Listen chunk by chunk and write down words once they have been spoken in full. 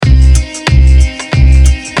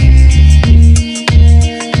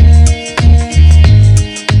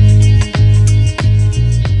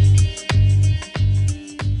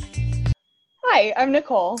I'm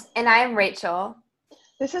Nicole. And I am Rachel.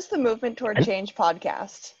 This is the Movement Toward Change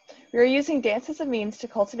podcast. We are using dance as a means to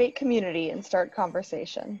cultivate community and start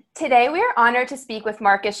conversation. Today we are honored to speak with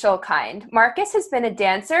Marcus Schulkind. Marcus has been a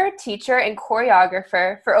dancer, teacher, and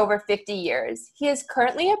choreographer for over 50 years. He is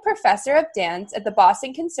currently a professor of dance at the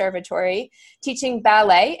Boston Conservatory, teaching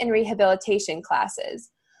ballet and rehabilitation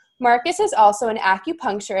classes. Marcus is also an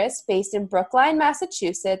acupuncturist based in Brookline,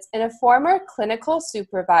 Massachusetts, and a former clinical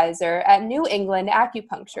supervisor at New England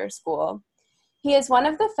Acupuncture School. He is one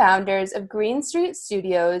of the founders of Green Street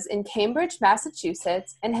Studios in Cambridge,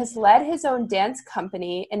 Massachusetts, and has led his own dance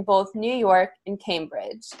company in both New York and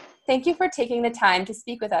Cambridge. Thank you for taking the time to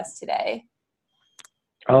speak with us today.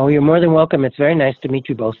 Oh, you're more than welcome. It's very nice to meet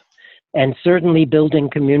you both. And certainly building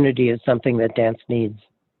community is something that dance needs.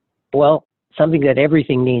 Well, something that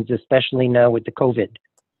everything needs, especially now with the COVID,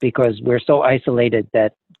 because we're so isolated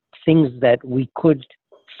that things that we could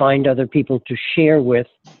find other people to share with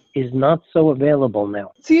is not so available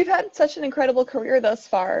now. So you've had such an incredible career thus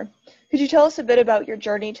far. Could you tell us a bit about your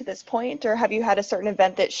journey to this point, or have you had a certain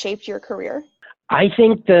event that shaped your career? I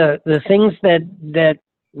think the things that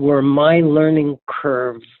were my learning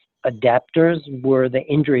curve adapters were the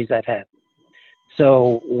injuries I've had.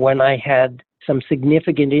 So when I had some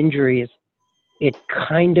significant injuries, it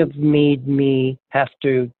kind of made me have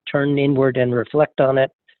to turn inward and reflect on it,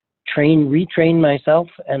 retrain myself,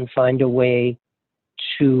 and find a way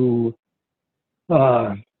to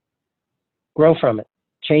grow from it,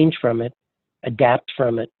 change from it, adapt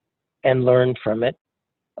from it, and learn from it.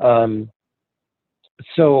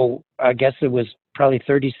 So I guess it was probably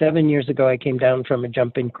 37 years ago I came down from a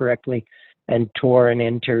jump incorrectly and tore an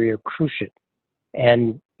anterior cruciate.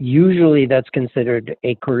 And usually that's considered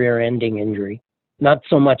a career-ending injury. Not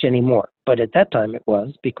so much anymore, but at that time it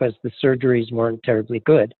was, because the surgeries weren't terribly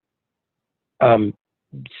good.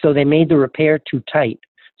 So they made the repair too tight.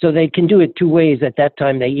 So they can do it two ways. At that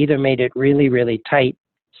time, they either made it really, really tight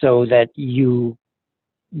so that you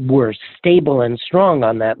were stable and strong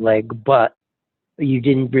on that leg, but you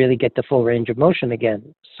didn't really get the full range of motion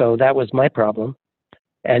again. So that was my problem.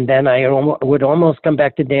 And then I would almost come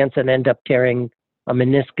back to dance and end up tearing a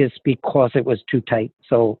meniscus because it was too tight.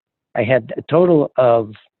 So I had a total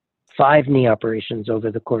of 5 knee operations over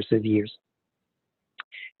the course of years.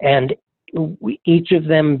 And each of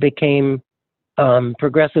them became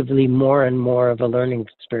progressively more and more of a learning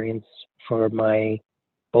experience for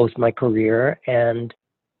both my career and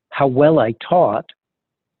how well I taught,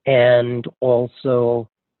 and also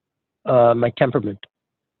my temperament.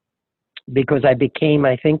 Because I became,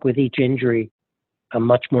 I think, with each injury, a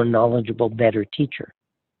much more knowledgeable, better teacher,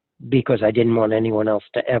 because I didn't want anyone else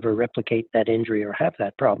to ever replicate that injury or have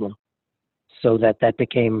that problem. So that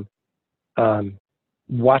became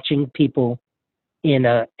watching people in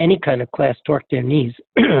any kind of class torque their knees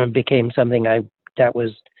became something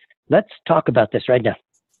let's talk about this right now.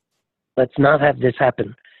 Let's not have this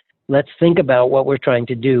happen. Let's think about what we're trying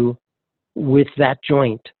to do with that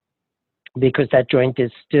joint, because that joint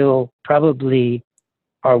is still probably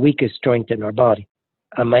our weakest joint in our body.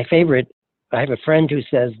 My favorite, I have a friend who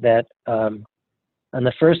says that on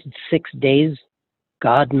the first 6 days,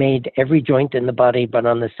 God made every joint in the body, but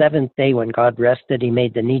on the 7th day when God rested, he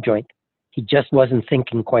made the knee joint. He just wasn't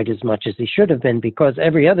thinking quite as much as he should have been, because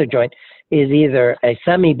every other joint is either a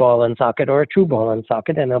semi-ball and socket or a true ball and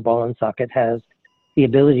socket, and a ball and socket has the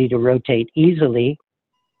ability to rotate easily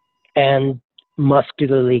and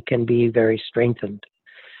muscularly can be very strengthened.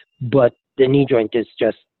 But the knee joint is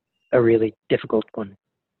just a really difficult one.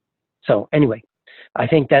 So anyway, I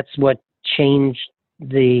think that's what changed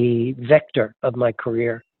the vector of my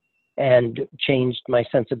career and changed my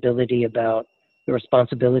sensibility about the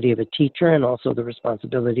responsibility of a teacher, and also the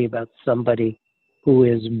responsibility about somebody who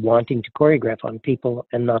is wanting to choreograph on people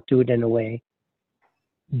and not do it in a way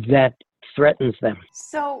that threatens them.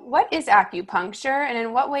 So what is acupuncture, and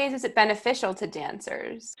in what ways is it beneficial to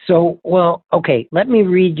dancers? So, well, okay, let me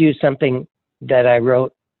read you something that I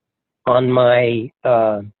wrote on my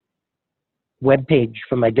webpage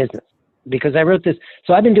for my business, because I wrote this.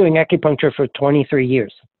 So I've been doing acupuncture for 23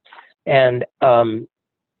 years. And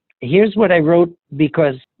here's what I wrote,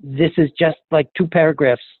 because this is just like 2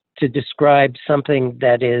 paragraphs to describe something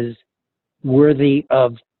that is worthy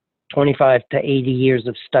of 25 to 80 years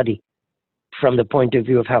of study from the point of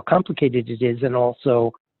view of how complicated it is, and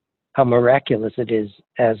also how miraculous it is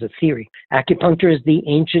as a theory. Acupuncture is the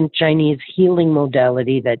ancient Chinese healing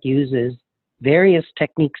modality that uses various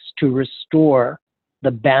techniques to restore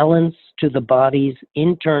the balance to the body's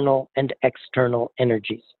internal and external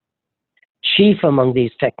energies. Chief among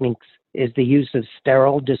these techniques is the use of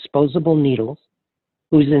sterile disposable needles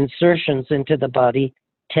whose insertions into the body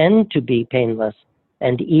tend to be painless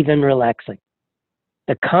and even relaxing.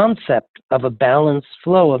 The concept of a balanced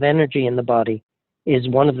flow of energy in the body is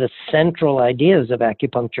one of the central ideas of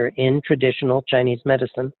acupuncture in traditional Chinese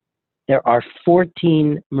medicine. There are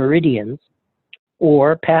 14 meridians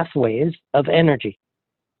or pathways of energy.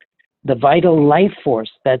 The vital life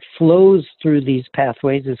force that flows through these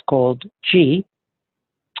pathways is called qi.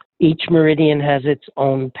 Each meridian has its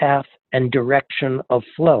own path and direction of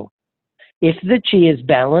flow. If the qi is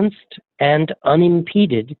balanced and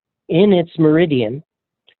unimpeded in its meridian,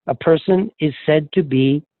 a person is said to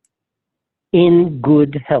be in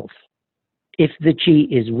good health. If the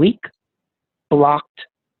qi is weak, blocked,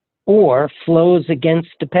 or flows against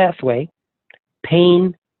the pathway,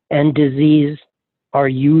 pain and disease are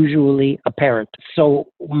usually apparent. So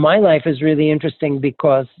my life is really interesting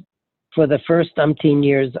because for the first umpteen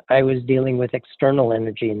years, I was dealing with external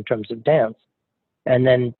energy in terms of dance. And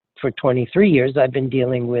then for 23 years, I've been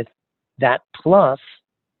dealing with that plus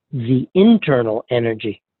the internal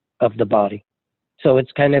energy of the body. So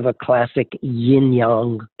it's kind of a classic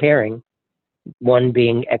yin-yang pairing, one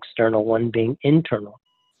being external, one being internal.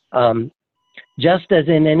 Just as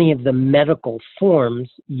in any of the medical forms,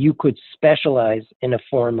 you could specialize in a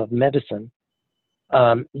form of medicine.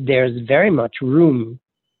 There's very much room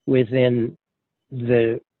within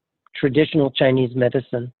the traditional Chinese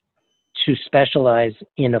medicine to specialize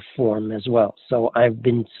in a form as well. So I've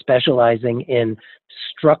been specializing in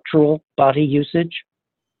structural body usage,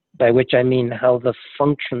 by which I mean how the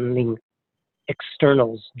functioning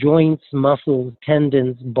externals, joints, muscles,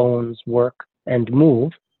 tendons, bones work and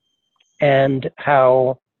move, and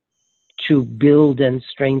how to build and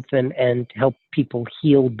strengthen and help people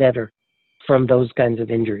heal better from those kinds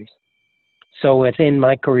of injuries. So within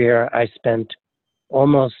my career, I spent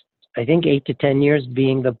almost, I think, 8 to 10 years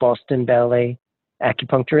being the Boston Ballet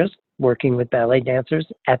acupuncturist, working with ballet dancers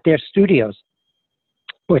at their studios,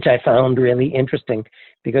 which I found really interesting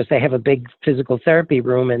because they have a big physical therapy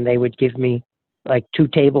room and they would give me like 2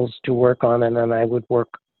 tables to work on, and then I would work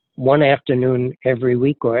one afternoon every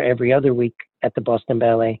week or every other week at the Boston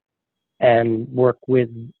Ballet and work with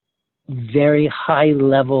very high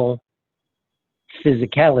level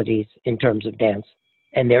physicalities in terms of dance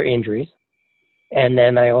and their injuries. And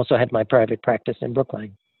then I also had my private practice in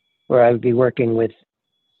Brookline, where I would be working with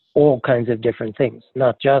all kinds of different things,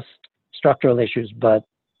 not just structural issues, but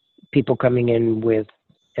people coming in with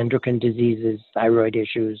endocrine diseases, thyroid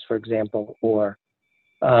issues, for example, or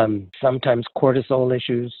sometimes cortisol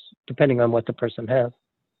issues, depending on what the person has.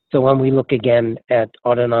 So when we look again at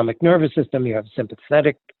autonomic nervous system, you have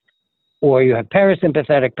sympathetic or you have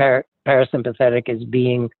parasympathetic. Parasympathetic is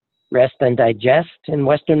being rest and digest in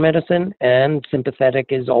Western medicine, and sympathetic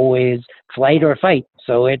is always flight or fight.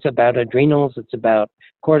 So it's about adrenals, it's about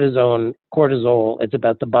cortisol, it's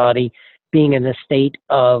about the body being in a state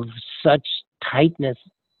of such tightness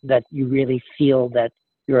that you really feel that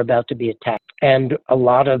you're about to be attacked. And a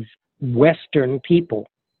lot of Western people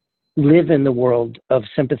live in the world of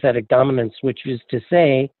sympathetic dominance, which is to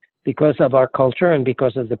say, because of our culture and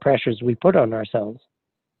because of the pressures we put on ourselves,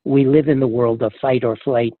 we live in the world of fight or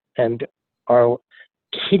flight, and our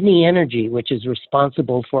kidney energy, which is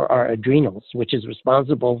responsible for our adrenals, which is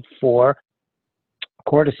responsible for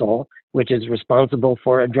cortisol, which is responsible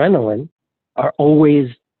for adrenaline, are always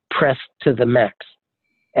pressed to the max.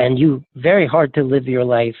 And very hard to live your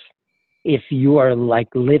life if you are like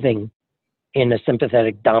living in a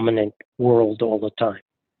sympathetic dominant world all the time,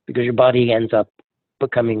 because your body ends up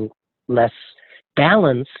becoming less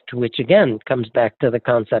balanced, which again comes back to the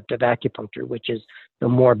concept of acupuncture, which is the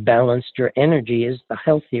more balanced your energy is, the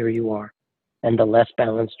healthier you are. And the less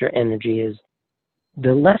balanced your energy is,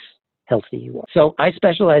 the less healthy you are. So I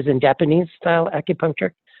specialize in Japanese style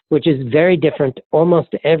acupuncture, which is very different.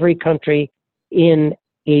 Almost every country in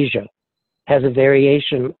Asia has a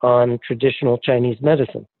variation on traditional Chinese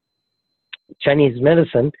medicine. Chinese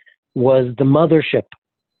medicine was the mothership,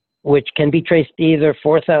 which can be traced either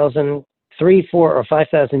 4,000, 3, 4, or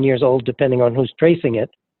 5,000 years old, depending on who's tracing it,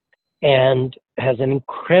 and has an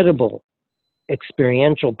incredible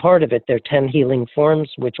experiential part of it. There are 10 healing forms,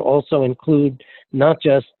 which also include not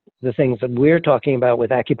just the things that we're talking about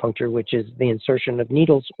with acupuncture, which is the insertion of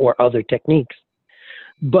needles or other techniques,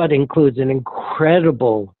 but includes an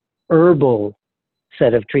incredible herbal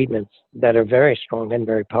set of treatments that are very strong and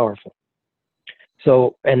very powerful.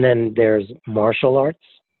 So, and then there's martial arts.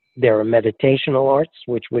 There are meditational arts,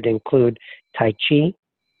 which would include Tai Chi,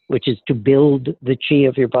 which is to build the chi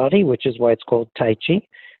of your body, which is why it's called Tai Chi,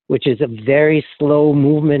 which is a very slow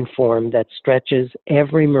movement form that stretches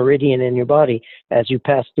every meridian in your body as you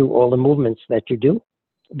pass through all the movements that you do.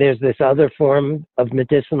 there's this other form of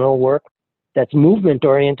medicinal work that's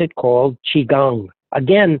movement-oriented called Qigong.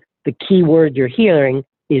 Again, the key word you're hearing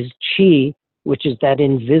is Qi, which is that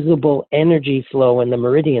invisible energy flow in the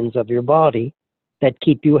meridians of your body that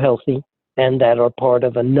keep you healthy and that are part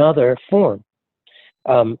of another form.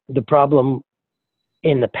 The problem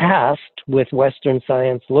in the past with Western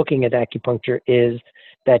science looking at acupuncture is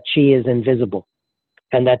that Qi is invisible.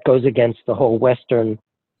 And that goes against the whole Western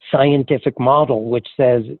scientific model, which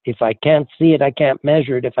says, if I can't see it, I can't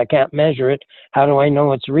measure it. If I can't measure it, how do I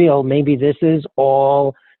know it's real? Maybe this is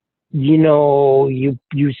all, you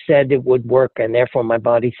said it would work, and therefore my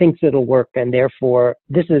body thinks it'll work, and therefore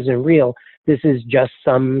this isn't real. This is just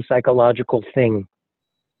some psychological thing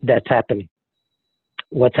that's happening.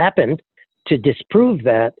 What's happened to disprove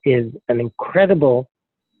that is an incredible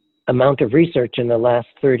amount of research in the last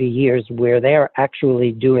 30 years where they are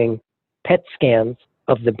actually doing PET scans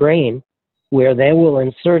of the brain where they will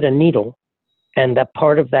insert a needle and that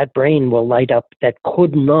part of that brain will light up that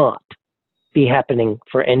could not be happening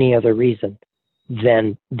for any other reason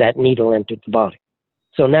than that needle entered the body.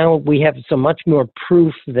 So now we have so much more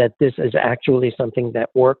proof that this is actually something that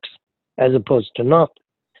works as opposed to not.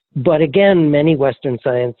 But again, many Western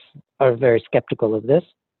science are very skeptical of this.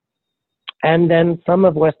 And then some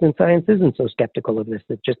of Western science isn't so skeptical of this.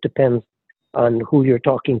 It just depends on who you're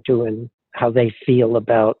talking to and how they feel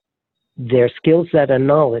about their skill set and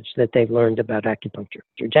knowledge that they've learned about acupuncture.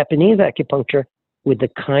 Japanese acupuncture, with the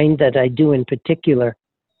kind that I do in particular,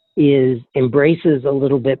 embraces a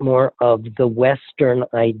little bit more of the Western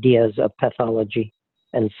ideas of pathology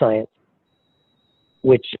and science,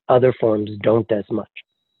 which other forms don't as much.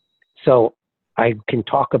 So I can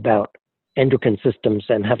talk about endocrine systems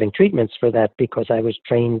and having treatments for that because I was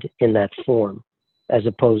trained in that form, as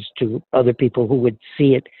opposed to other people who would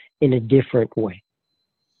see it in a different way.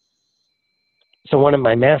 So one of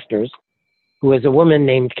my masters, who is a woman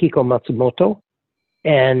named Kiko Matsumoto,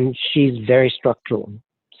 and she's very structural.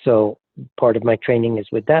 So part of my training is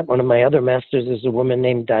with that. One of my other masters is a woman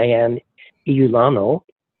named Diane Iulano,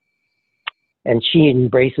 and she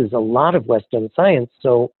embraces a lot of Western science.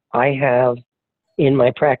 So I have in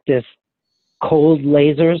my practice cold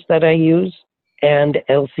lasers that I use and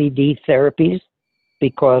LCD therapies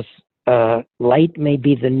because light may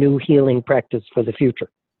be the new healing practice for the future.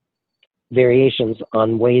 Variations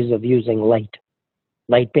on ways of using light.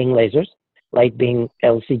 Light being lasers, light being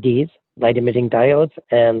LCDs, light emitting diodes,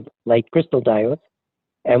 and light crystal diodes.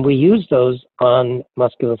 And we use those on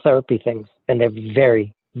muscular therapy things, and they're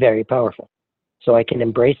very, very powerful. So I can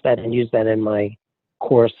embrace that and use that in my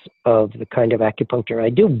course of the kind of acupuncture I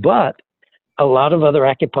do. But a lot of other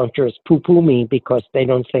acupuncturists poo-poo me because they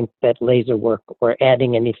don't think that laser work or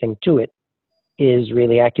adding anything to it is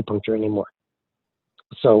really acupuncture anymore.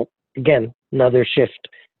 So again, another shift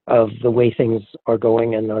of the way things are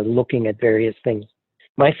going and are looking at various things.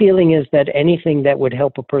 My feeling is that anything that would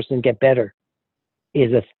help a person get better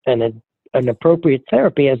is an appropriate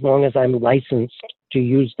therapy as long as I'm licensed to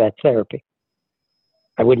use that therapy.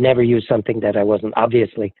 I would never use something that I wasn't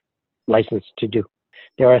obviously licensed to do.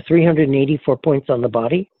 There are 384 points on the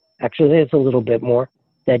body. Actually, it's a little bit more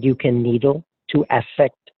that you can needle to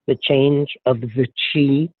affect the change of the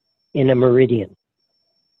qi in a meridian.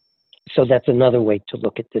 So that's another way to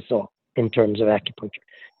look at this all in terms of acupuncture.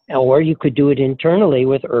 Or you could do it internally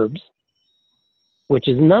with herbs, which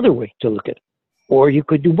is another way to look at it. Or you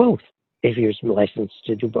could do both if you're licensed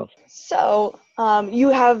to do both. So you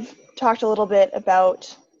have talked a little bit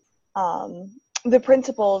about the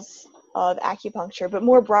principles of acupuncture, but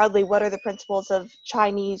more broadly, what are the principles of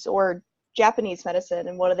Chinese or Japanese medicine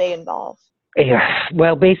and what do they involve? Yeah,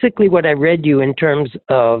 well, basically what I read you in terms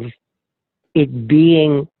of it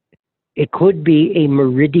being, it could be a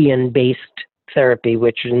meridian-based therapy,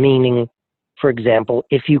 which is meaning, for example,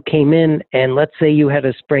 if you came in and let's say you had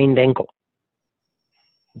a sprained ankle,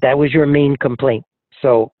 that was your main complaint.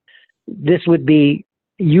 So this would be,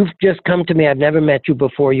 you've just come to me, I've never met you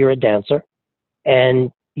before, you're a dancer,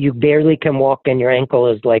 and you barely can walk and your ankle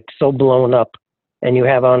is like so blown up and you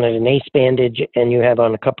have on an ace bandage and you have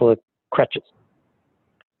on a couple of crutches.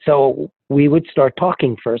 So we would start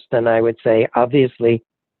talking first and I would say, obviously,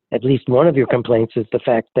 at least one of your complaints is the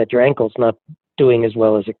fact that your ankle's not doing as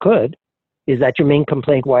well as it could. Is that your main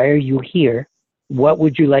complaint? Why are you here? What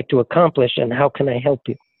would you like to accomplish and how can I help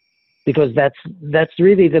you? Because that's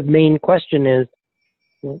really the main question is,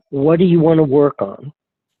 what do you want to work on?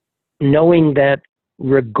 Knowing that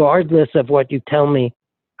regardless of what you tell me,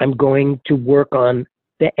 I'm going to work on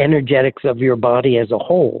the energetics of your body as a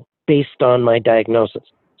whole based on my diagnosis.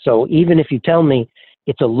 So even if you tell me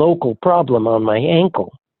it's a local problem on my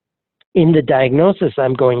ankle, in the diagnosis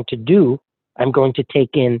I'm going to take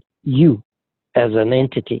in you as an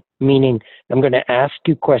entity, meaning I'm going to ask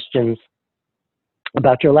you questions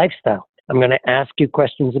about your lifestyle. I'm going to ask you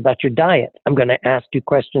questions about your diet. I'm going to ask you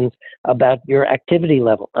questions about your activity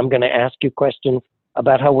level. I'm going to ask you questions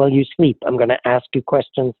about how well you sleep. I'm going to ask you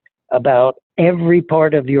questions about every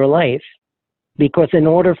part of your life, because in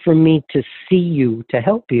order for me to see you, to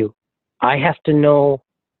help you, I have to know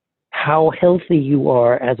how healthy you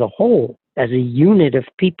are as a whole, as a unit of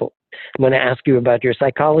people. I'm going to ask you about your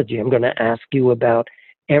psychology. I'm going to ask you about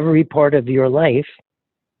every part of your life,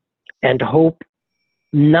 and hope,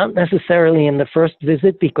 not necessarily in the first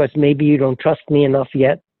visit, because maybe you don't trust me enough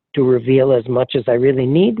yet to reveal as much as I really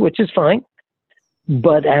need, which is fine.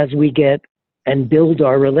 But as we get and build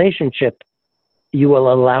our relationship, you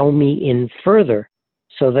will allow me in further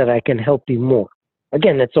so that I can help you more.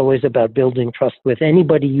 Again, it's always about building trust with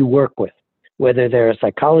anybody you work with, whether they're a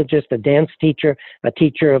psychologist, a dance teacher, a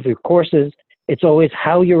teacher of your courses. It's always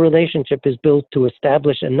how your relationship is built to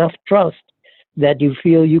establish enough trust that you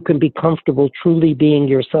feel you can be comfortable truly being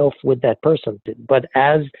yourself with that person. But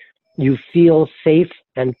as you feel safe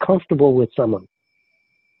and comfortable with someone,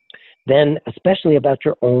 then especially about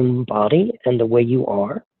your own body and the way you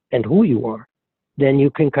are and who you are, then you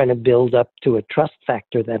can kind of build up to a trust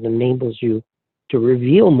factor that enables you to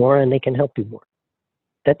reveal more, and they can help you more.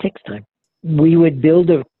 That takes time. We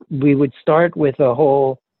would start with a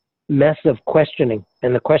whole mess of questioning,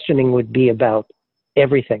 and the questioning would be about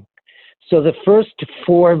everything. So the first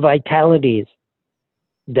 4 vitalities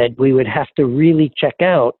that we would have to really check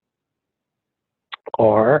out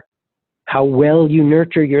are how well you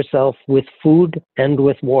nurture yourself with food and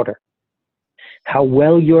with water, how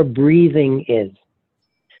well your breathing is,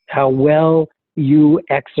 how well you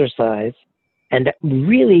exercise, and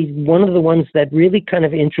really one of the ones that really kind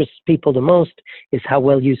of interests people the most is how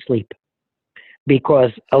well you sleep.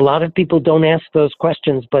 Because a lot of people don't ask those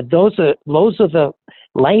questions, but those are the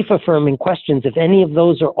life-affirming questions. If any of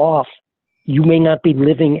those are off, you may not be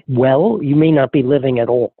living well, you may not be living at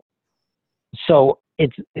all. So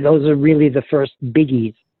those are really the first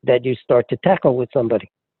biggies that you start to tackle with somebody.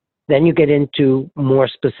 Then you get into more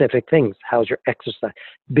specific things. How's your exercise?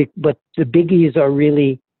 But the biggies are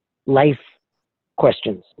really life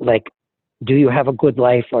questions, like, do you have a good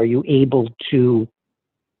life? Are you able to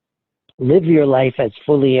live your life as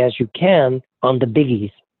fully as you can on the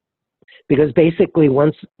biggies? Because basically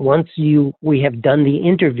once we have done the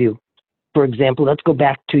interview, for example, let's go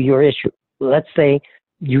back to your issue. Let's say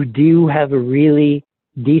you do have a really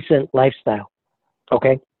decent lifestyle,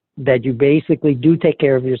 okay? That you basically do take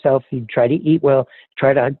care of yourself. You try to eat well,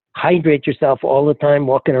 try to hydrate yourself all the time,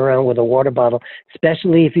 walking around with a water bottle,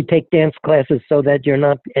 especially if you take dance classes, so that you're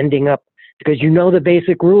not ending up, because the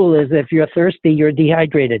basic rule is if you're thirsty, you're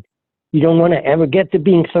dehydrated. You don't want to ever get to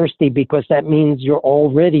being thirsty, because that means you're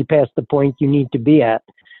already past the point you need to be at.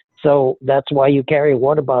 So that's why you carry a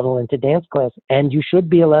water bottle into dance class, and you should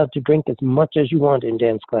be allowed to drink as much as you want in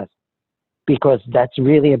dance class, because that's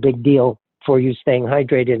really a big deal for you staying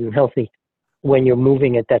hydrated and healthy when you're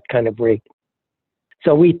moving at that kind of rate.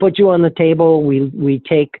 So we put you on the table, we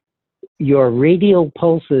take your radial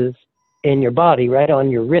pulses in your body, right on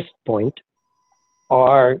your wrist point,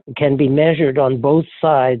 can be measured on both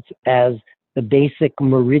sides as the basic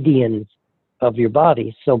meridians of your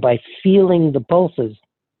body. So by feeling the pulses,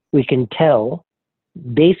 we can tell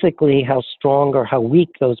basically how strong or how weak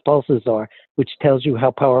those pulses are, which tells you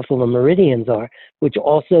how powerful the meridians are, which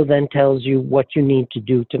also then tells you what you need to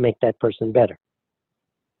do to make that person better.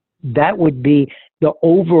 That would be the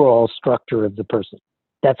overall structure of the person.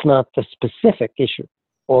 That's not the specific issue.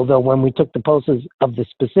 Although when we took the pulses of the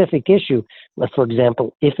specific issue, for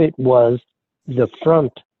example, if it was the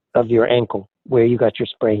front of your ankle where you got your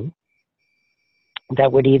sprain,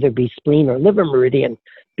 that would either be spleen or liver meridian,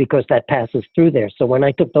 because that passes through there. So when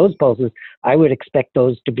I took those pulses, I would expect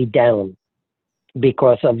those to be down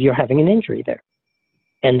because of you're having an injury there.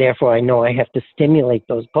 And therefore I know I have to stimulate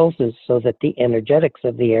those pulses so that the energetics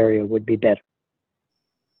of the area would be better.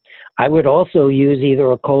 I would also use either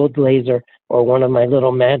a cold laser or one of my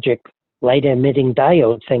little magic light emitting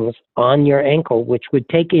diode things on your ankle, which would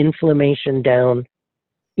take inflammation down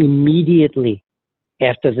immediately.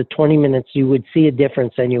 After the 20 minutes, you would see a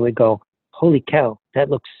difference and you would go, holy cow, that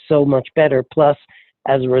looks so much better. Plus,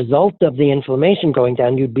 as a result of the inflammation going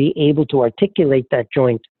down, you'd be able to articulate that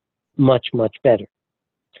joint much, much better.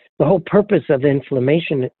 The whole purpose of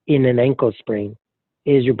inflammation in an ankle sprain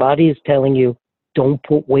is your body is telling you, don't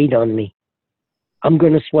put weight on me. I'm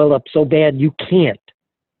going to swell up so bad you can't.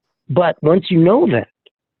 But once you know that,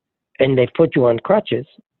 and they put you on crutches,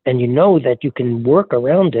 and you know that you can work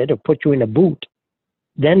around it or put you in a boot,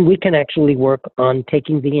 then we can actually work on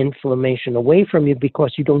taking the inflammation away from you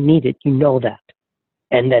because you don't need it. You know that.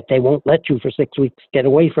 And that they won't let you for 6 weeks get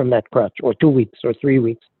away from that crutch, or 2 weeks or 3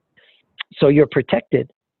 weeks. So you're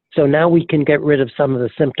protected. So now we can get rid of some of the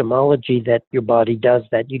symptomology that your body does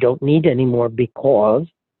that you don't need anymore because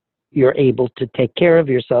you're able to take care of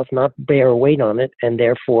yourself, not bear weight on it, and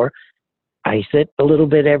therefore ice it a little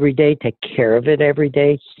bit every day, take care of it every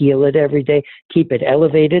day, heal it every day, keep it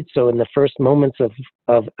elevated. So in the first moments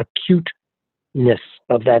of acuteness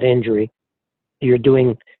of that injury, you're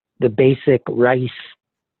doing the basic RICE,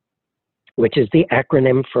 which is the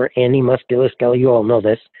acronym for anti-musculoskeletal. You all know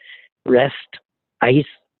this. Rest, ice,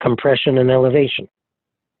 compression, and elevation.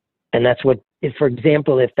 And that's what, if, for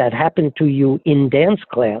example, if that happened to you in dance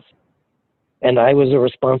class, and I was a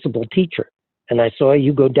responsible teacher, and I saw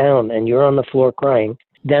you go down and you're on the floor crying,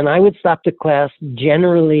 then I would stop the class,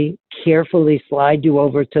 generally carefully slide you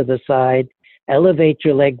over to the side, elevate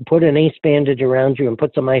your leg, put an ACE bandage around you, and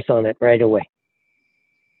put some ice on it right away.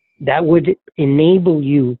 That would enable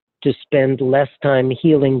you to spend less time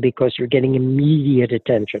healing because you're getting immediate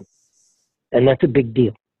attention. And that's a big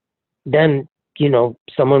deal. Then,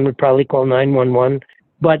 someone would probably call 911,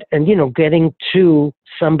 but, getting to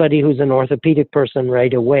somebody who's an orthopedic person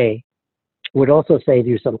right away would also save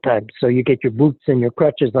you some time. So you get your boots and your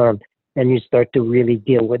crutches on and you start to really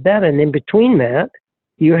deal with that. And in between that,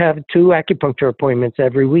 you have 2 acupuncture appointments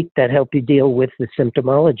every week that help you deal with the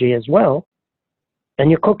symptomology as well. And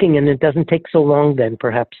you're cooking, and it doesn't take so long then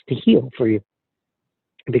perhaps to heal for you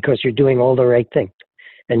because you're doing all the right things,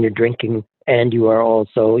 and you're drinking, and you are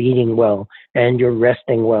also eating well, and you're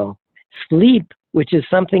resting well. Sleep, which is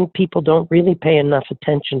something people don't really pay enough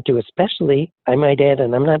attention to, especially, I might add,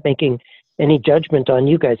 and I'm not making any judgment on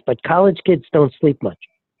you guys, but college kids don't sleep much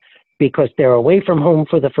because they're away from home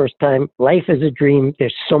for the first time. Life is a dream.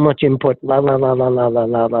 There's so much input, la, la, la, la, la, la,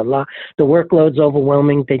 la, la, la. The workload's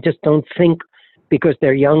overwhelming. They just don't think, because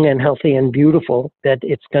they're young and healthy and beautiful, that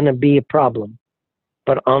it's going to be a problem.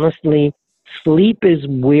 But honestly, sleep is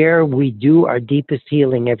where we do our deepest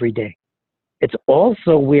healing every day. It's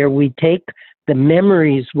also where we take the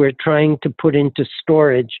memories we're trying to put into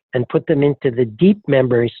storage and put them into the deep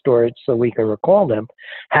memory storage so we can recall them,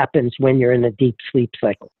 happens when you're in a deep sleep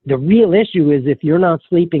cycle. The real issue is if you're not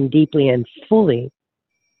sleeping deeply and fully,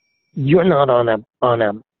 you're not on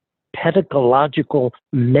a pedagogical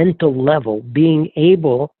mental level, being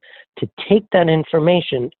able to take that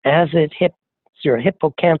information as it hits your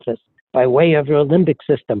hippocampus by way of your limbic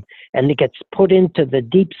system, and it gets put into the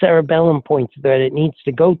deep cerebellum points that it needs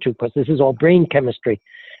to go to, because this is all brain chemistry.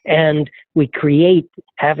 And we create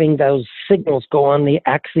having those signals go on the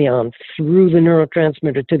axon through the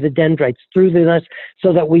neurotransmitter to the dendrites, through the,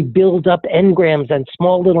 so that we build up engrams and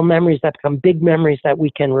small little memories that become big memories that we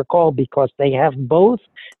can recall, because they have both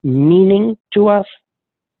meaning to us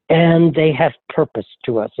and they have purpose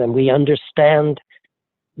to us. And we understand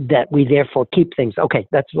that we therefore keep things. Okay,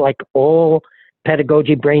 that's like all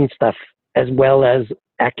pedagogy brain stuff as well as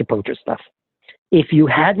acupuncture stuff. If you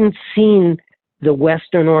hadn't seen the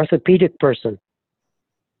Western orthopedic person,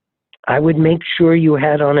 I would make sure you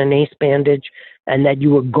had on an ACE bandage and that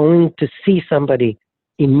you were going to see somebody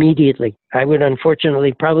immediately. I would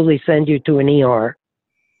unfortunately probably send you to an ER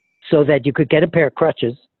so that you could get a pair of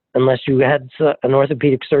crutches, unless you had an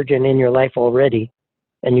orthopedic surgeon in your life already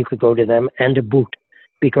and you could go to them, and a boot,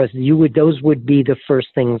 because those would be the first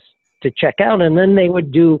things to check out. And then they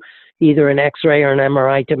would do either an X-ray or an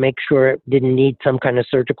MRI to make sure it didn't need some kind of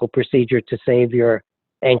surgical procedure to save your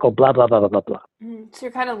ankle, blah, blah, blah, blah, blah, blah. So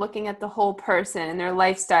you're kind of looking at the whole person and their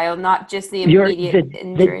lifestyle, not just the immediate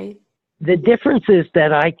injury. The difference is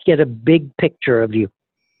that I get a big picture of you,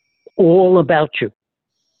 all about you,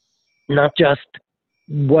 not just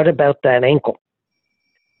what about that ankle,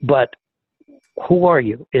 but who are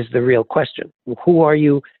you is the real question. Who are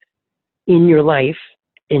you in your life,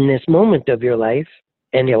 in this moment of your life,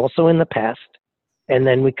 and also in the past, and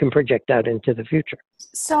then we can project out into the future.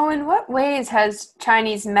 So in what ways has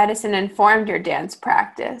Chinese medicine informed your dance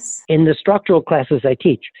practice? In the structural classes I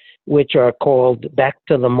teach, which are called Back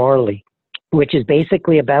to the Marley, which is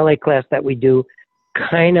basically a ballet class that we do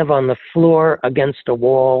kind of on the floor against a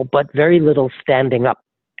wall, but very little standing up.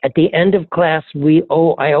 At the end of class,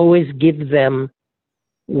 I always give them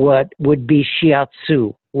what would be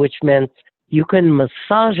shiatsu, which meant you can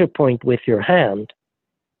massage a point with your hand,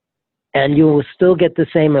 and you will still get the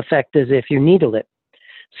same effect as if you needle it.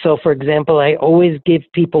 So, for example, I always give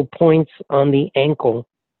people points on the ankle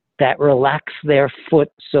that relax their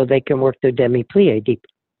foot so they can work their demi-plie deep.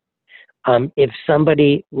 If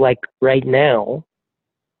somebody, like right now,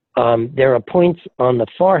 There are points on the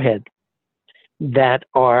forehead that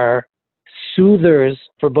are soothers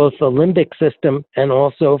for both the limbic system and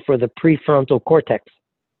also for the prefrontal cortex,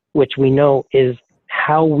 which we know is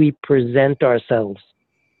how we present ourselves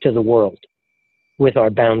to the world with our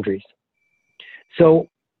boundaries. So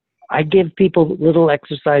I give people little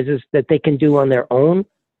exercises that they can do on their own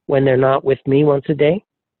when they're not with me once a day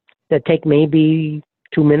that take maybe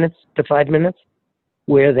 2 minutes to 5 minutes,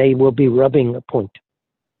 where they will be rubbing a point.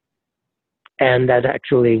 And that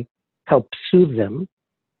actually helps soothe them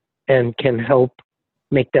and can help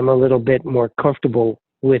make them a little bit more comfortable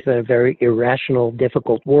with a very irrational,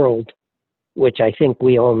 difficult world, which I think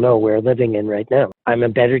we all know we're living in right now. I'm a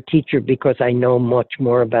better teacher because I know much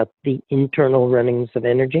more about the internal runnings of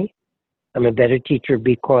energy. I'm a better teacher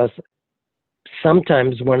because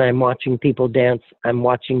sometimes when I'm watching people dance, I'm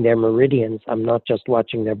watching their meridians. I'm not just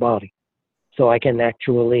watching their body. So I can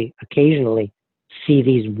actually occasionally see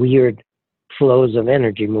these weird flows of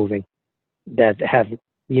energy moving that have,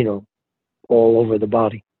 all over the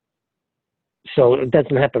body. So it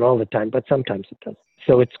doesn't happen all the time, but sometimes it does.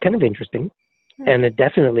 So it's kind of interesting. And it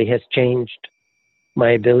definitely has changed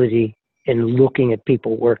my ability in looking at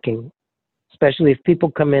people working, especially if people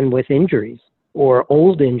come in with injuries or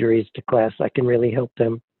old injuries to class. I can really help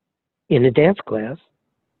them in a dance class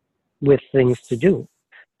with things to do.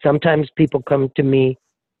 Sometimes people come to me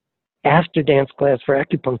after dance class for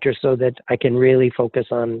acupuncture so that I can really focus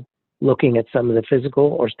on looking at some of the physical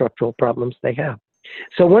or structural problems they have.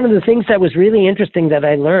 So one of the things that was really interesting that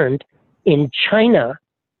I learned in China,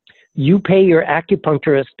 you pay your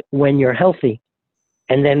acupuncturist when you're healthy,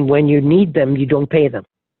 and then when you need them, you don't pay them.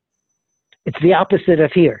 It's the opposite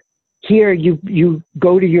of here. Here, you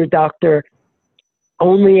go to your doctor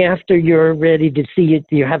only after you're ready to see it.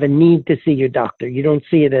 You have a need to see your doctor. You don't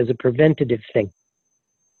see it as a preventative thing.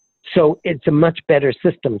 So it's a much better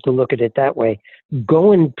system to look at it that way.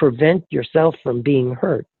 Go and prevent yourself from being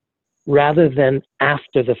hurt rather than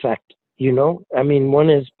after the fact. I mean, one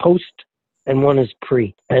is post and one is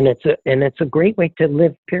pre. And it's a great way to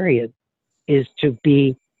live, period, is to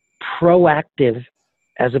be proactive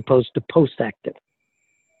as opposed to post-active.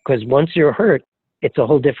 Because once you're hurt, it's a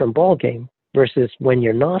whole different ballgame versus when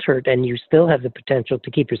you're not hurt and you still have the potential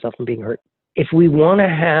to keep yourself from being hurt. If we want to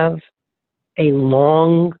have a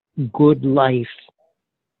long, good life,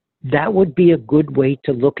 that would be a good way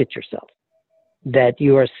to look at yourself. That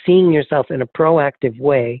you are seeing yourself in a proactive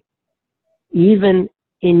way, even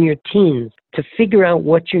in your teens, to figure out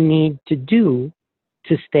what you need to do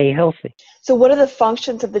to stay healthy. So what are the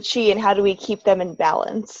functions of the qi and how do we keep them in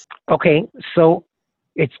balance? Okay, so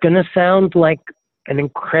it's going to sound like an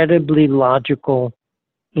incredibly logical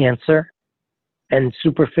answer and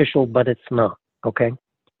superficial, but it's not, okay?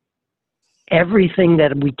 Everything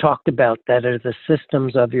that we talked about that are the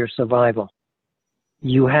systems of your survival,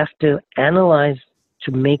 you have to analyze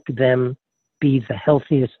to make them be the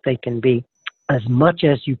healthiest they can be as much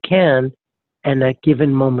as you can in a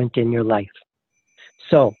given moment in your life.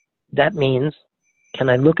 So that means, can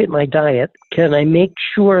I look at my diet? Can I make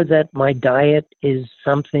sure that my diet is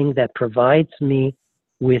something that provides me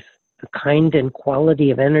with the kind and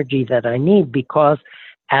quality of energy that I need? Because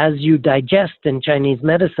as you digest in Chinese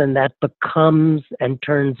medicine, that becomes and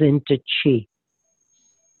turns into qi.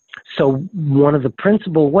 So one of the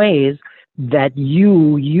principal ways that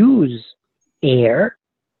you use air,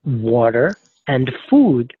 water, and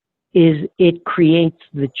food is it creates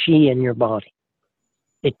the qi in your body.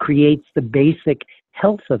 It creates the basic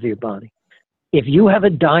health of your body. If you have a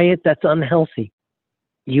diet that's unhealthy,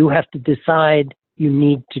 you have to decide you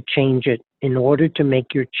need to change it in order to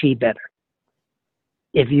make your qi better.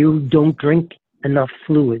 If you don't drink enough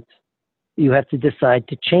fluids, you have to decide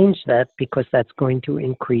to change that because that's going to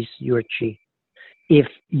increase your qi. If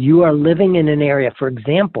you are living in an area, for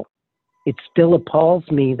example, it still appalls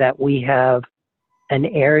me that we have an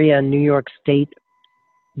area in New York State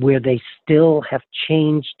where they still have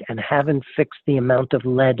changed and haven't fixed the amount of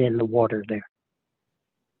lead in the water there.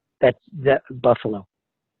 That's Buffalo.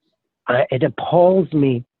 It appalls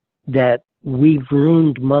me that we've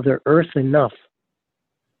ruined Mother Earth enough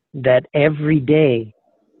that every day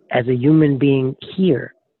as a human being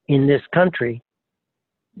here in this country,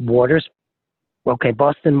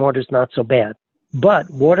 Boston water's not so bad, but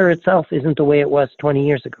water itself isn't the way it was 20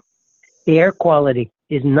 years ago. Air quality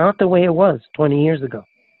is not the way it was 20 years ago.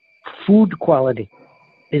 Food quality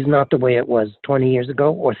is not the way it was 20 years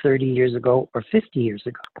ago or 30 years ago or 50 years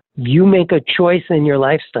ago. You make a choice in your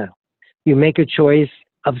lifestyle. You make a choice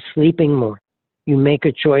of sleeping more. You make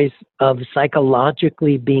a choice of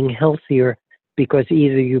psychologically being healthier because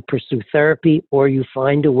either you pursue therapy or you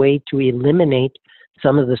find a way to eliminate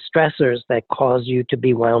some of the stressors that cause you to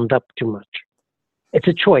be wound up too much. It's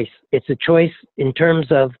a choice. It's a choice in terms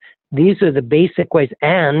of these are the basic ways.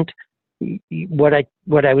 And what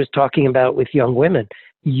I was talking about with young women,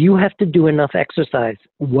 you have to do enough exercise,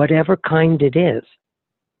 whatever kind it is,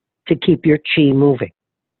 to keep your chi moving.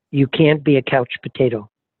 You can't be a couch potato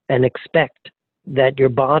and expect that your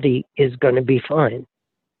body is going to be fine.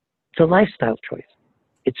 It's a lifestyle choice.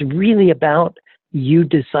 It's really about you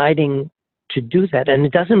deciding to do that. And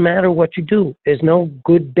it doesn't matter what you do. There's no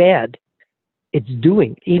good, bad. It's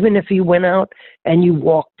doing. Even if you went out and you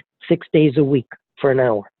walked 6 days a week for an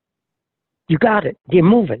hour, you got it. You're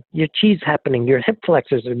moving. Your chi's happening. Your hip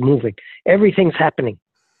flexors are moving. Everything's happening.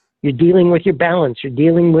 You're dealing with your balance. You're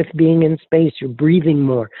dealing with being in space. You're breathing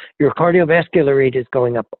more. Your cardiovascular rate is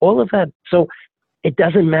going up. All of that. So it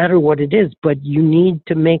doesn't matter what it is, but you need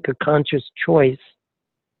to make a conscious choice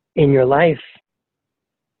in your life.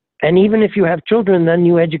 And even if you have children, then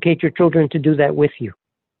you educate your children to do that with you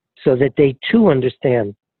so that they too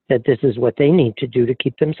understand that this is what they need to do to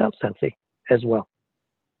keep themselves healthy as well.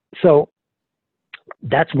 So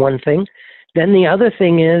that's one thing. Then the other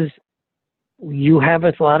thing is you have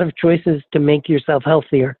a lot of choices to make yourself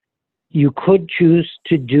healthier. You could choose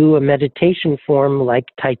to do a meditation form like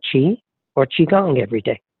Tai Chi or Qigong every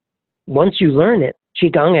day. Once you learn it,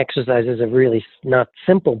 Qigong exercises are really not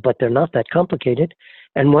simple, but they're not that complicated.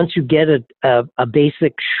 And once you get a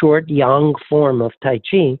basic short yang form of Tai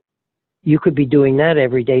Chi, you could be doing that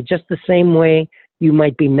every day, just the same way you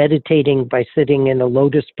might be meditating by sitting in a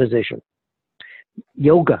lotus position.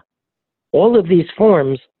 Yoga. All of these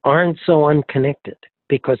forms aren't so unconnected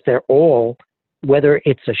because they're all, whether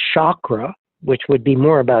it's a chakra, which would be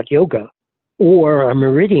more about yoga, or a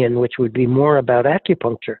meridian, which would be more about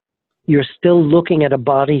acupuncture, you're still looking at a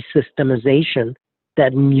body systemization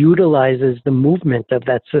that utilizes the movement of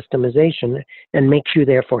that systemization and makes you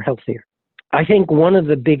therefore healthier. I think one of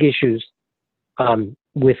the big issues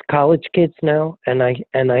with college kids now, and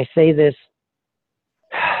I say this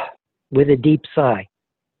with a deep sigh,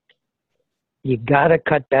 you gotta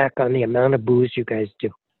cut back on the amount of booze you guys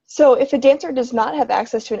do. So if a dancer does not have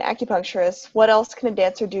access to an acupuncturist, what else can a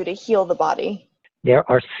dancer do to heal the body? There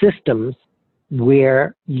are systems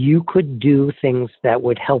where you could do things that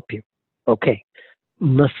would help you. Okay,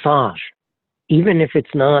 massage, even if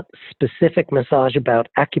it's not specific massage about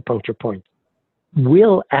acupuncture points,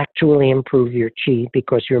 will actually improve your chi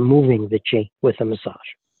because you're moving the chi with a massage.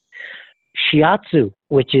 Shiatsu,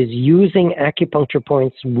 which is using acupuncture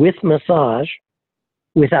points with massage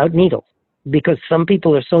without needles, because some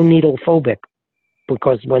people are so needle phobic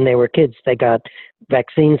because when they were kids they got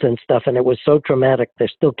vaccines and stuff and it was so traumatic they're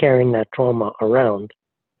still carrying that trauma around,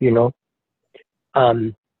 you know.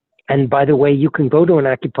 And by the way, you can go to an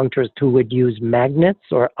acupuncturist who would use magnets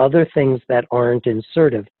or other things that aren't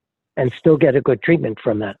insertive and still get a good treatment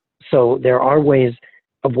from that. So there are ways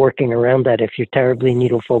of working around that if you're terribly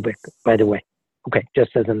needle phobic, by the way. Okay,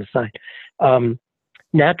 just as an aside.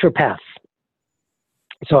 Naturopaths.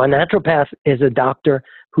 So a naturopath is a doctor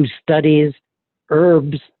who studies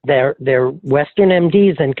herbs. They're Western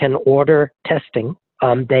MDs and can order testing.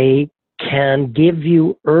 They can give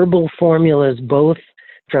you herbal formulas both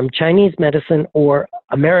from Chinese medicine or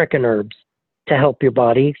American herbs to help your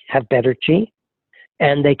body have better chi.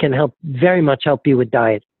 And they can very much help you with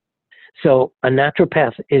diet. So a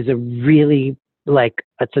naturopath is a really,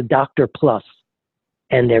 it's a doctor plus,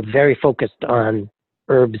 and they're very focused on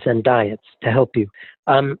herbs and diets to help you.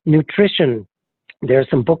 Nutrition, there are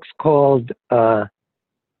some books called,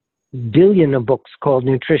 billion of books called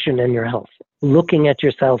Nutrition and Your Health, looking at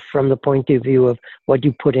yourself from the point of view of what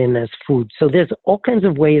you put in as food. So there's all kinds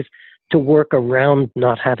of ways to work around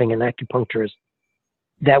not having an acupuncturist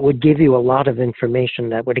that would give you a lot of information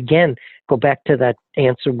that would, again, go back to that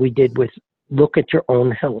answer we did with look at your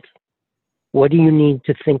own health. What do you need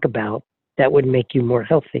to think about that would make you more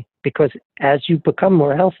healthy? Because as you become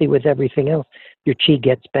more healthy with everything else, your chi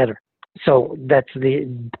gets better. So that's the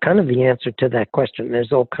kind of the answer to that question.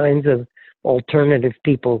 There's all kinds of alternative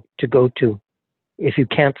people to go to if you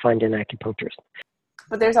can't find an acupuncturist.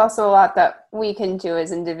 But there's also a lot that we can do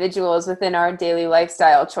as individuals within our daily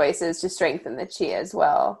lifestyle choices to strengthen the chi as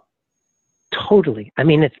well. Totally. I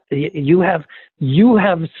mean, you have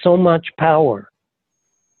so much power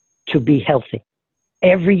to be healthy.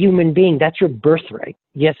 Every human being, that's your birthright.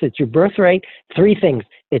 Yes, it's your birthright. 3 things.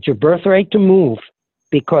 It's your birthright to move,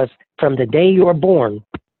 because from the day you're born,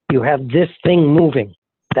 you have this thing moving.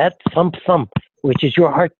 That thump, which is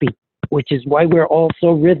your heartbeat, which is why we're all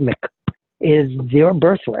so rhythmic, is your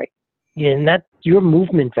birthright. And that's your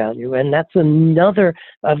movement value. And that's another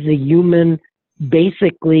of the human,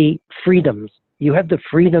 basically, freedoms. You have the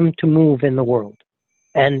freedom to move in the world.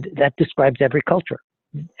 And that describes every culture.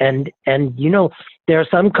 And you know, there are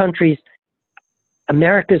some countries,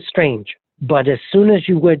 America's strange, but as soon as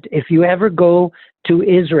if you ever go to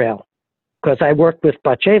Israel, because I worked with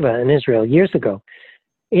Batsheva in Israel years ago,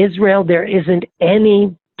 Israel, there isn't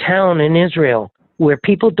any town in Israel where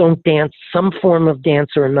people don't dance some form of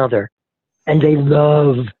dance or another, and they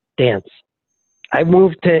love dance. I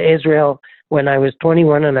moved to Israel when I was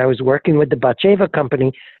 21, and I was working with the Batsheva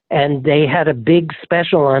company, and they had a big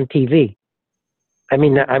special on TV. I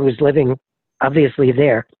mean, I was living, obviously,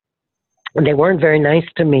 there, and they weren't very nice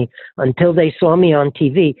to me until they saw me on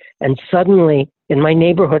TV, and suddenly, in my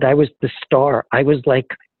neighborhood, I was the star. I was like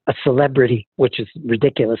a celebrity, which is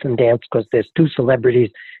ridiculous in dance because there's two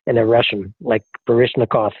celebrities in a Russian, like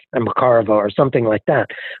Baryshnikov and Makarova or something like that.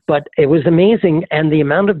 But it was amazing, and the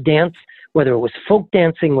amount of dance, whether it was folk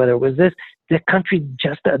dancing, whether it was this, the country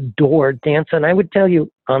just adored dance. And I would tell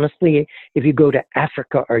you, honestly, if you go to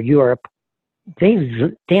Africa or Europe,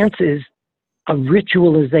 dance is a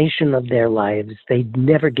ritualization of their lives. They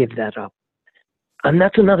never give that up. And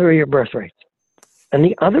that's another of your birthrights. And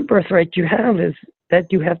the other birthright you have is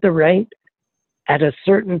that you have the right at a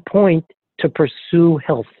certain point to pursue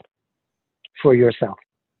health for yourself.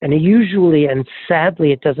 And usually, and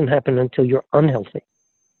sadly, it doesn't happen until you're unhealthy.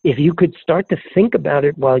 If you could start to think about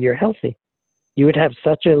it while you're healthy, you would have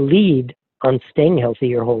such a lead on staying healthy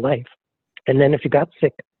your whole life. And then if you got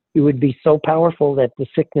sick, you would be so powerful that the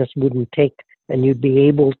sickness wouldn't take, and you'd be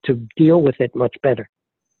able to deal with it much better.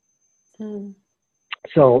 Mm.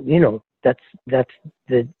 So, you know, that's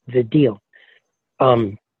the deal.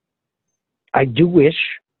 I do wish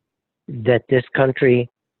that this country,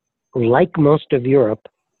 like most of Europe,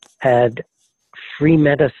 had free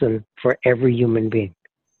medicine for every human being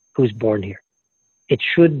who's born here. It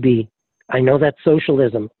should be. I know that's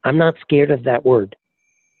socialism. I'm not scared of that word,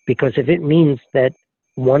 because if it means that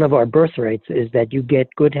one of our birthrights is that you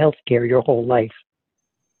get good health care your whole life,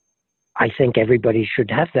 I think everybody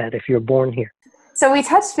should have that if you're born here. So we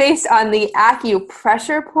touched base on the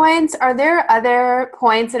acupressure points. Are there other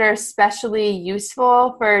points that are especially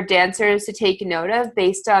useful for dancers to take note of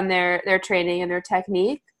based on their training and their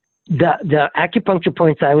technique? The acupuncture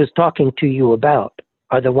points I was talking to you about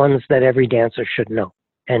are the ones that every dancer should know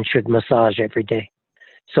and should massage every day.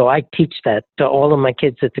 So I teach that to all of my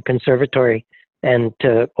kids at the conservatory and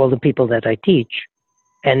to all the people that I teach.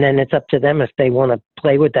 And then it's up to them if they want to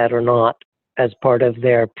play with that or not as part of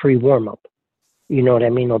their pre-warm-up. You know what I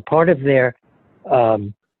mean? Or part of their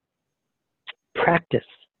practice.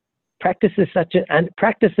 Practice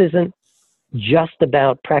isn't just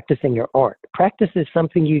about practicing your art. Practice is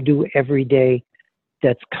something you do every day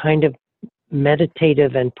that's kind of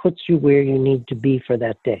meditative and puts you where you need to be for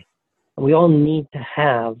that day. And we all need to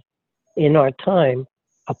have in our time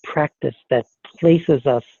a practice that places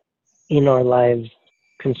us in our lives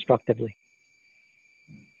constructively.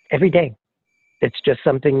 Every day. It's just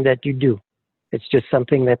something that you do. It's just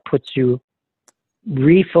something that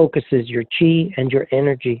refocuses your chi and your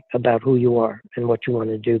energy about who you are and what you want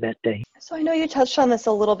to do that day. So I know you touched on this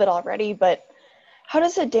a little bit already, but how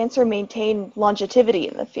does a dancer maintain longevity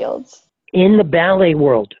in the fields? In the ballet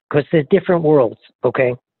world, because they're different worlds,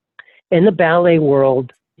 okay? In the ballet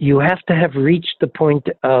world, you have to have reached the point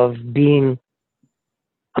of being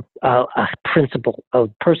a principal, a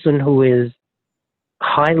person who is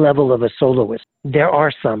high level of a soloist. There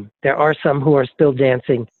are some who are still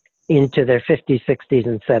dancing into their 50s, 60s,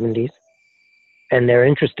 and 70s, and they're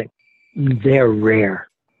interesting. They're rare.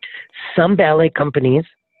 Some ballet companies,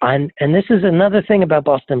 and this is another thing about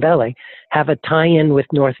Boston Ballet, have a tie-in with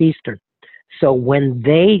Northeastern. So when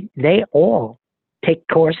they all take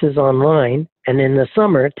courses online, and in the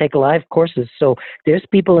summer take live courses. So there's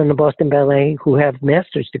people in the Boston Ballet who have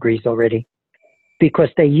master's degrees already because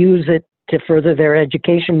they use it to further their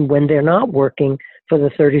education when they're not working for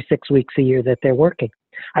the 36 weeks a year that they're working.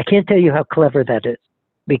 I can't tell you how clever that is,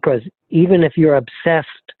 because even if you're obsessed,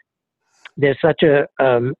 there's such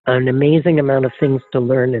an amazing amount of things to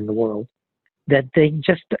learn in the world that they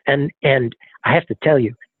just, and I have to tell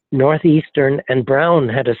you, Northeastern and Brown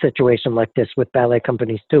had a situation like this with ballet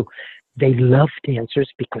companies too. They love dancers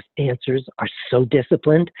because dancers are so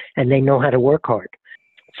disciplined and they know how to work hard.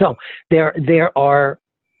 So there are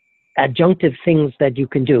adjunctive things that you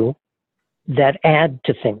can do that add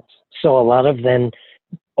to things. So a lot of then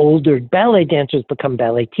older ballet dancers become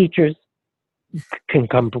ballet teachers, can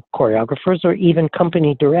become choreographers, or even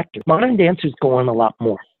company directors. Modern dancers go on a lot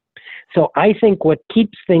more. So I think what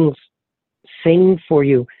keeps things sane for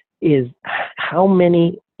you is how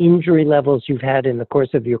many injury levels you've had in the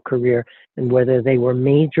course of your career and whether they were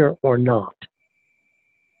major or not.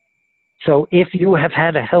 So if you have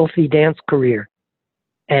had a healthy dance career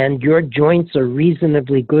and your joints are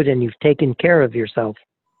reasonably good and you've taken care of yourself,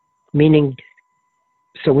 meaning,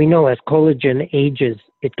 so we know as collagen ages,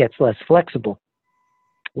 it gets less flexible.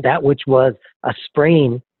 That which was a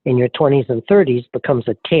sprain in your 20s and 30s becomes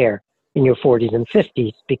a tear in your 40s and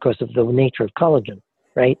 50s because of the nature of collagen,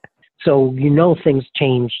 right? So you know things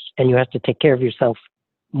change and you have to take care of yourself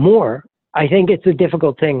more. I think it's a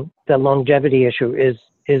difficult thing. The longevity issue is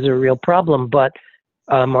a real problem, but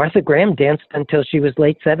Martha Graham danced until she was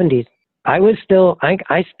late 70s. I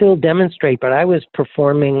still demonstrate, but I was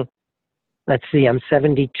performing, let's see, I'm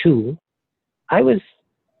 72. I was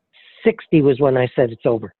 60 was when I said it's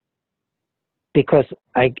over, because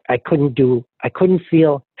I couldn't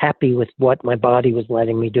feel happy with what my body was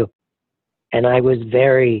letting me do. And I was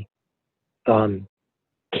very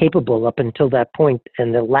capable up until that point,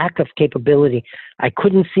 and the lack of capability, I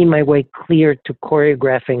couldn't see my way clear to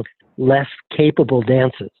choreographing less capable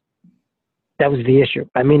dances. That was the issue.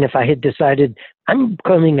 I mean, if I had decided I'm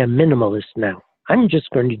becoming a minimalist now, I'm just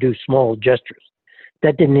going to do small gestures,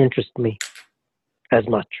 that didn't interest me as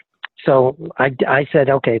much. So I said,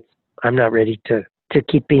 okay, I'm not ready to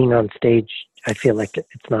keep being on stage. I feel like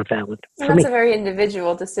it's not valid for That's me. a very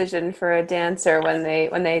individual decision for a dancer when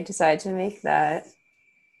they decide to make that.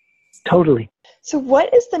 Totally. So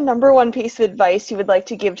what is the number one piece of advice you would like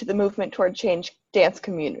to give to the Movement Toward Change dance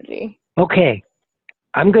community? Okay.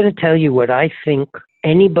 I'm going to tell you what I think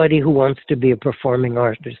anybody who wants to be a performing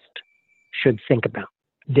artist should think about.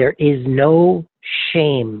 There is no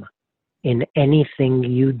shame in anything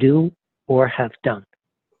you do or have done,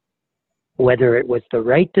 whether it was the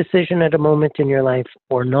right decision at a moment in your life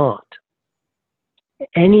or not.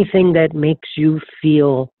 Anything that makes you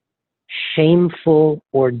feel shameful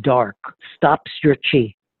or dark stops your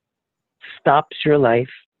chi, stops your life,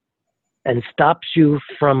 and stops you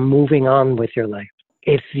from moving on with your life.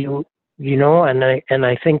 If you know, and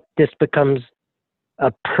I think this becomes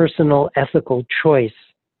a personal ethical choice,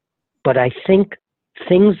 but I think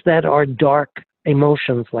things that are dark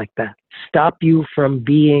emotions like that stop you from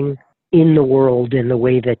being in the world in the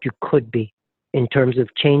way that you could be, in terms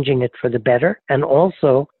of changing it for the better and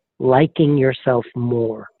also liking yourself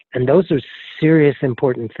more. And those are serious,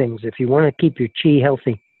 important things. If you want to keep your chi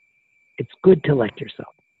healthy, it's good to like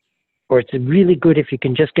yourself. Or it's really good if you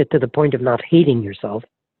can just get to the point of not hating yourself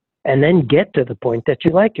and then get to the point that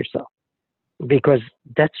you like yourself, because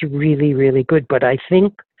that's really, really good. But I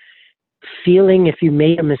think feeling if you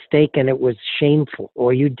made a mistake and it was shameful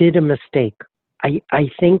or you did a mistake, I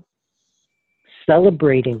think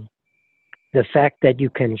celebrating the fact that you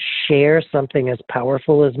can share something as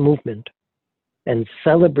powerful as movement and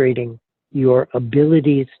celebrating your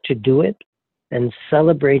abilities to do it and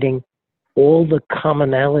celebrating all the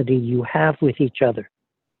commonality you have with each other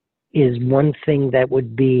is one thing that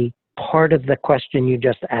would be part of the question you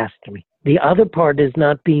just asked me. The other part is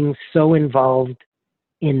not being so involved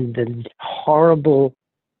in the horrible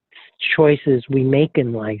choices we make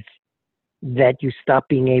in life that you stop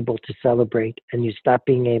being able to celebrate and you stop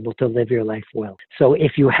being able to live your life well. So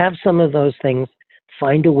if you have some of those things,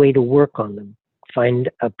 find a way to work on them. Find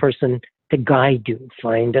a person to guide you.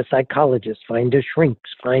 Find a psychologist. Find a shrink.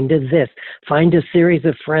 Find a this. Find a series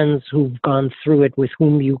of friends who've gone through it with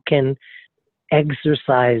whom you can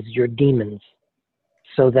exercise your demons,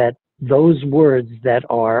 so that those words that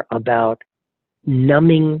are about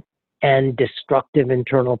numbing and destructive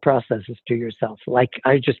internal processes to yourself. Like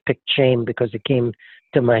I just picked shame because it came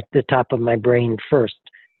to the top of my brain first,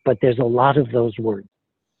 but there's a lot of those words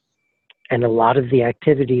and a lot of the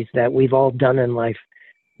activities that we've all done in life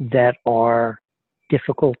that are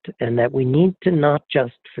difficult and that we need to not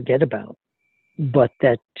just forget about, but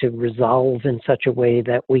that to resolve in such a way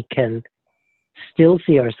that we can still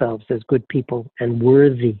see ourselves as good people and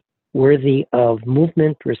worthy of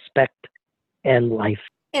movement, respect, and life.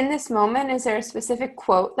 In this moment, is there a specific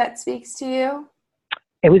quote that speaks to you?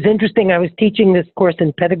 It was interesting. I was teaching this course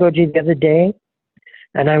in pedagogy the other day,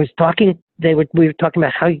 and I was talking, we were talking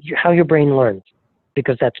about how your brain learns,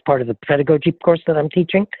 because that's part of the pedagogy course that I'm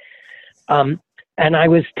teaching. And I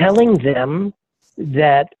was telling them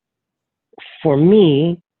that for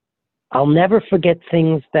me, I'll never forget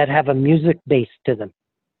things that have a music base to them,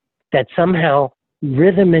 that somehow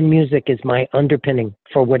rhythm and music is my underpinning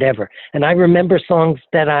for whatever. And I remember songs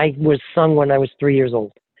that I was sung when I was 3 years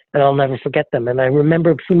old, and I'll never forget them. And I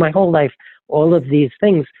remember through my whole life, all of these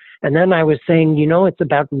things. And then I was saying, it's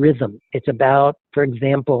about rhythm. It's about, for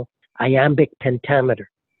example, iambic pentameter.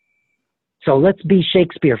 So let's be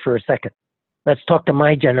Shakespeare for a second. Let's talk to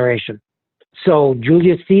my generation. So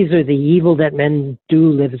Julius Caesar, the evil that men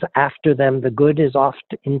do lives after them. The good is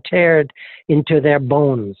oft interred into their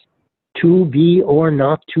bones. To be or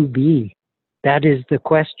not to be? That is the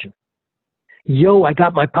question. Yo, I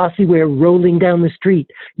got my posse, we're rolling down the street.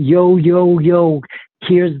 Yo, yo, yo,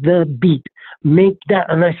 here's the beat. Make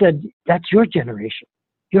that. And I said, that's your generation.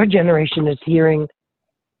 Your generation is hearing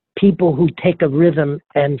people who take a rhythm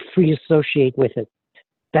and free associate with it.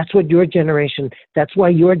 That's what your generation, that's why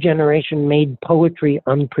your generation made poetry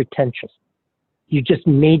unpretentious. You just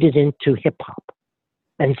made it into hip hop.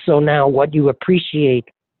 And so now what you appreciate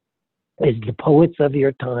is the poets of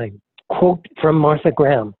your time. Quote from Martha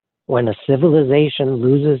Graham, when a civilization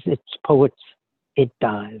loses its poets, it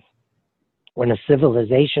dies. When a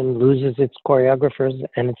civilization loses its choreographers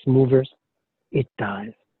and its movers, it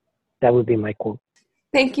dies. That would be my quote.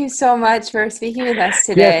 Thank you so much for speaking with us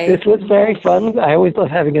today. Yes, this was very fun. I always love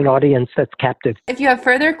having an audience that's captive. If you have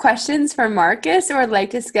further questions for Marcus or would like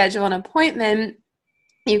to schedule an appointment,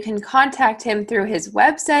 you can contact him through his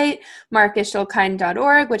website,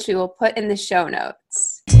 marcusschulkind.org, which we will put in the show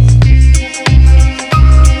notes.